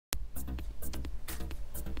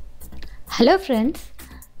Hello friends,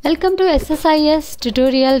 welcome to SSIS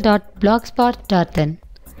tutorial.blogspot.in.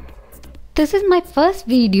 This is my first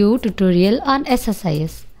video tutorial on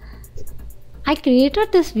SSIS. I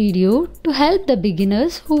created this video to help the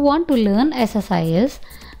beginners who want to learn SSIS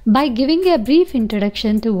by giving a brief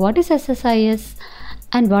introduction to what is SSIS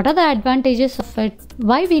and what are the advantages of it,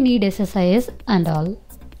 why we need SSIS and all.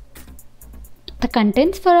 The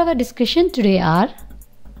contents for our discussion today are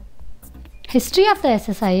history of the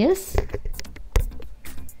SSIS,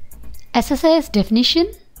 SSIS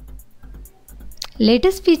definition,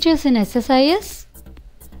 latest features in SSIS,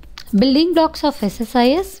 building blocks of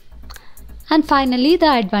SSIS, and finally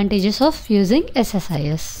the advantages of using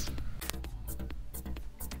SSIS.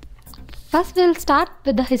 First we'll start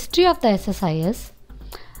with the history of the SSIS.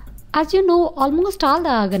 As you know, almost all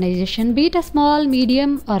the organization, be it a small,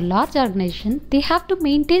 medium or large organization, they have to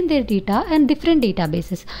maintain their data in different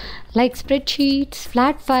databases like spreadsheets,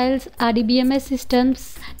 flat files, RDBMS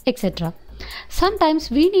systems, etc. Sometimes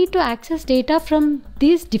we need to access data from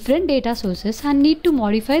these different data sources and need to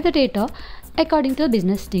modify the data according to the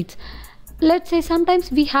business needs. Let's say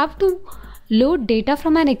sometimes we have to load data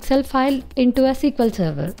from an Excel file into a SQL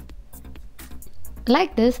server.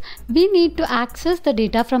 Like this, we need to access the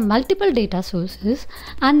data from multiple data sources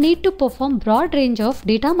and need to perform broad range of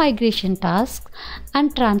data migration tasks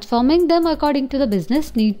and transforming them according to the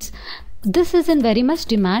business needs. This is in very much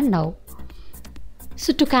demand now.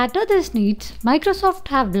 So to cater these needs, Microsoft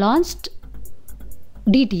have launched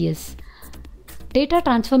DTS, Data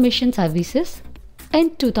Transformation Services,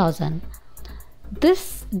 in 2000.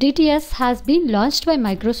 This DTS has been launched by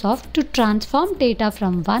Microsoft to transform data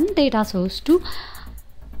from one data source to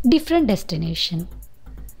different destination.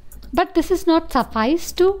 But this is not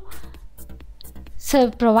suffice to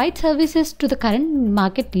provide services to the current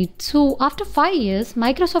market needs. So after 5 years,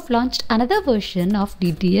 Microsoft launched another version of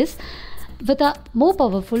DTS with a more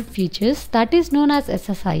powerful features that is known as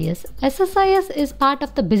SSIS. SSIS is part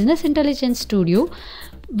of the Business Intelligence Studio,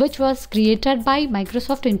 which was created by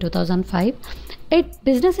Microsoft in 2005.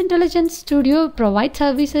 Business Intelligence Studio provides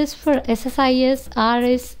services for SSIS,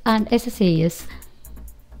 RS and SSAS.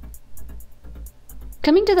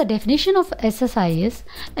 Coming to the definition of SSIS,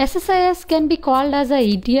 SSIS can be called as a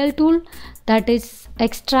ETL tool, that is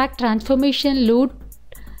extract transformation load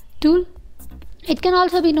tool. It can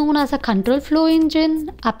also be known as a control flow engine,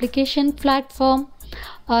 application platform,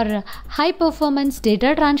 or high performance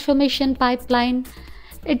data transformation pipeline.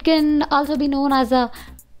 It can also be known as a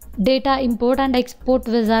data import and export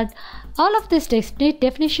wizard. All of these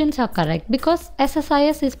definitions are correct because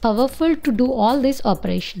SSIS is powerful to do all these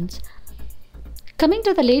operations. Coming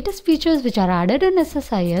to the latest features which are added in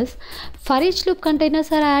SSIS, for each loop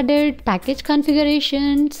containers are added, package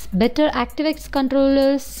configurations, better ActiveX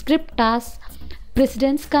controllers, script tasks,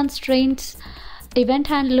 precedence constraints, event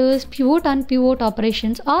handlers, pivot and pivot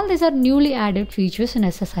operations. All these are newly added features in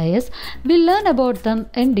SSIS. We'll learn about them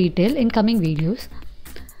in detail in coming videos.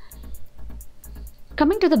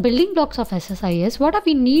 Coming to the building blocks of SSIS, what do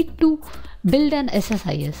we need to build an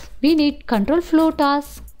SSIS? We need control flow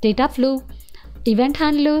tasks, data flow, event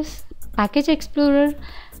handlers, package explorer,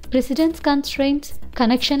 precedence constraints,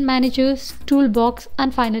 connection managers, toolbox,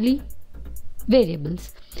 and finally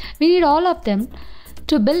variables. We need all of them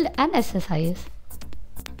to build an SSIS.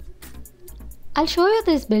 I'll show you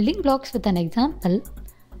these building blocks with an example.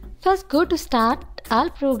 First, go to Start, All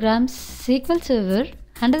Programs, SQL Server.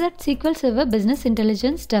 Under that, SQL Server Business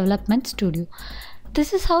Intelligence Development Studio.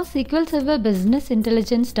 This is how SQL Server Business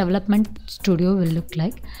Intelligence Development Studio will look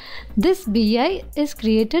like. This BI is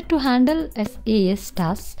created to handle SSIS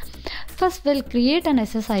tasks. First, we'll create an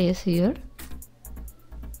SSIS here.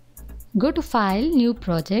 Go to File, New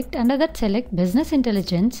Project. Under that, select Business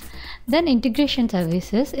Intelligence, then Integration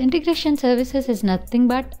Services. Integration Services is nothing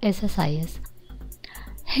but SSIS.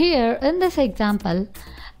 Here, in this example,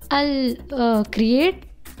 I'll create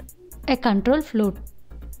a control flow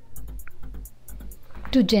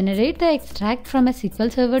to generate the extract from a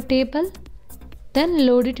SQL Server table, then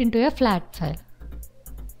load it into a flat file.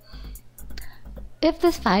 If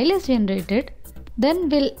this file is generated, then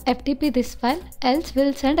we'll FTP this file, else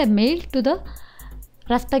we'll send a mail to the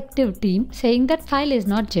respective team saying that file is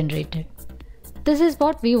not generated. This is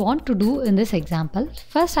what we want to do in this example.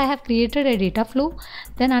 First, I have created a data flow,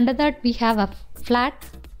 then under that we have a flat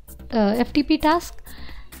FTP task,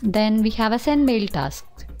 then we have a send mail task.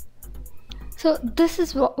 So this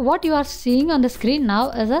is what you are seeing on the screen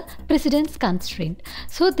now as a precedence constraint.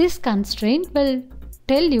 So this constraint will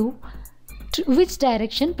tell you to which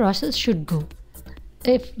direction process should go.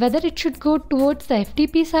 Whether it should go towards the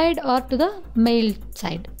FTP side or to the mail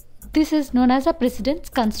side. This is known as a precedence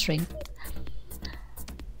constraint.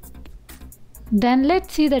 Then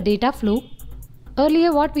let's see the data flow.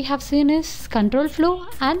 Earlier what we have seen is control flow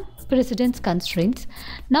and precedence constraints.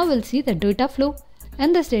 Now we'll see the data flow.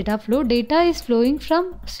 In this data flow, data is flowing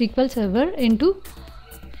from SQL Server into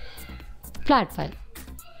flat file.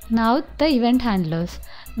 Now the event handlers.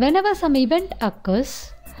 Whenever some event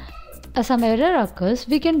occurs, some error occurs,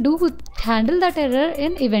 we can handle that error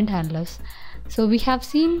in event handlers. So we have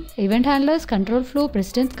seen event handlers, control flow,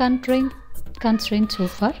 precedence constraint so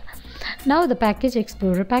far. Now the package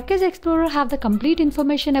explorer. Package explorer have the complete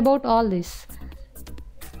information about all this.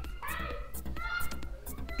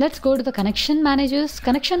 Let's go to the connection managers.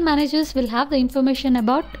 Connection managers will have the information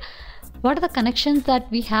about what are the connections that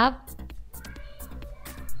we have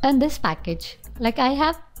in this package. Like I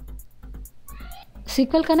have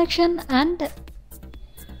SQL connection and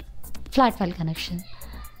flat file connection.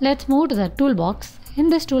 Let's move to the toolbox. In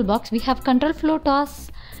this toolbox, we have control flow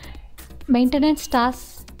tasks, maintenance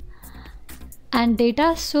tasks, and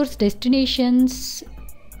data source destinations,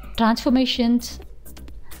 transformations,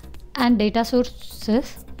 and data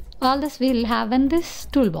sources. All this we'll have in this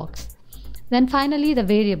toolbox. Then finally the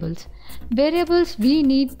variables. Variables we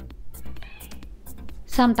need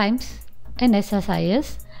sometimes in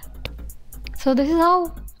SSIS. So this is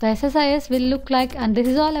how the SSIS will look like, and this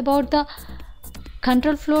is all about the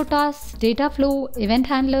control flow tasks, data flow, event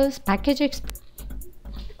handlers, package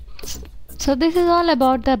So this is all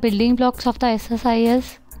about the building blocks of the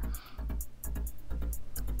SSIS.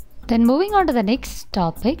 Then moving on to the next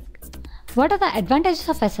topic. What are the advantages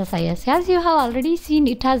of SSIS? As you have already seen,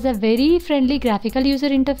 it has a very friendly graphical user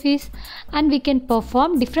interface and we can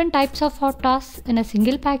perform different types of tasks in a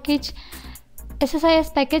single package.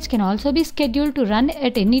 SSIS package can also be scheduled to run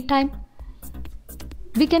at any time.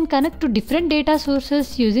 We can connect to different data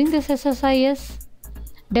sources using this SSIS.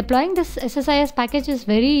 Deploying this SSIS package is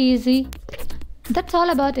very easy. That's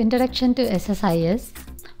all about introduction to SSIS.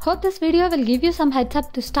 Hope this video will give you some heads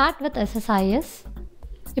up to start with SSIS.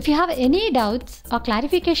 If you have any doubts or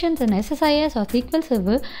clarifications in SSIS or SQL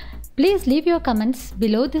Server, please leave your comments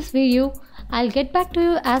below this video. I'll get back to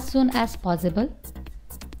you as soon as possible.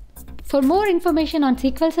 For more information on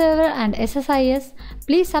SQL Server and SSIS,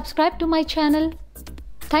 please subscribe to my channel.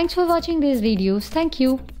 Thanks for watching these videos. Thank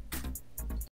you.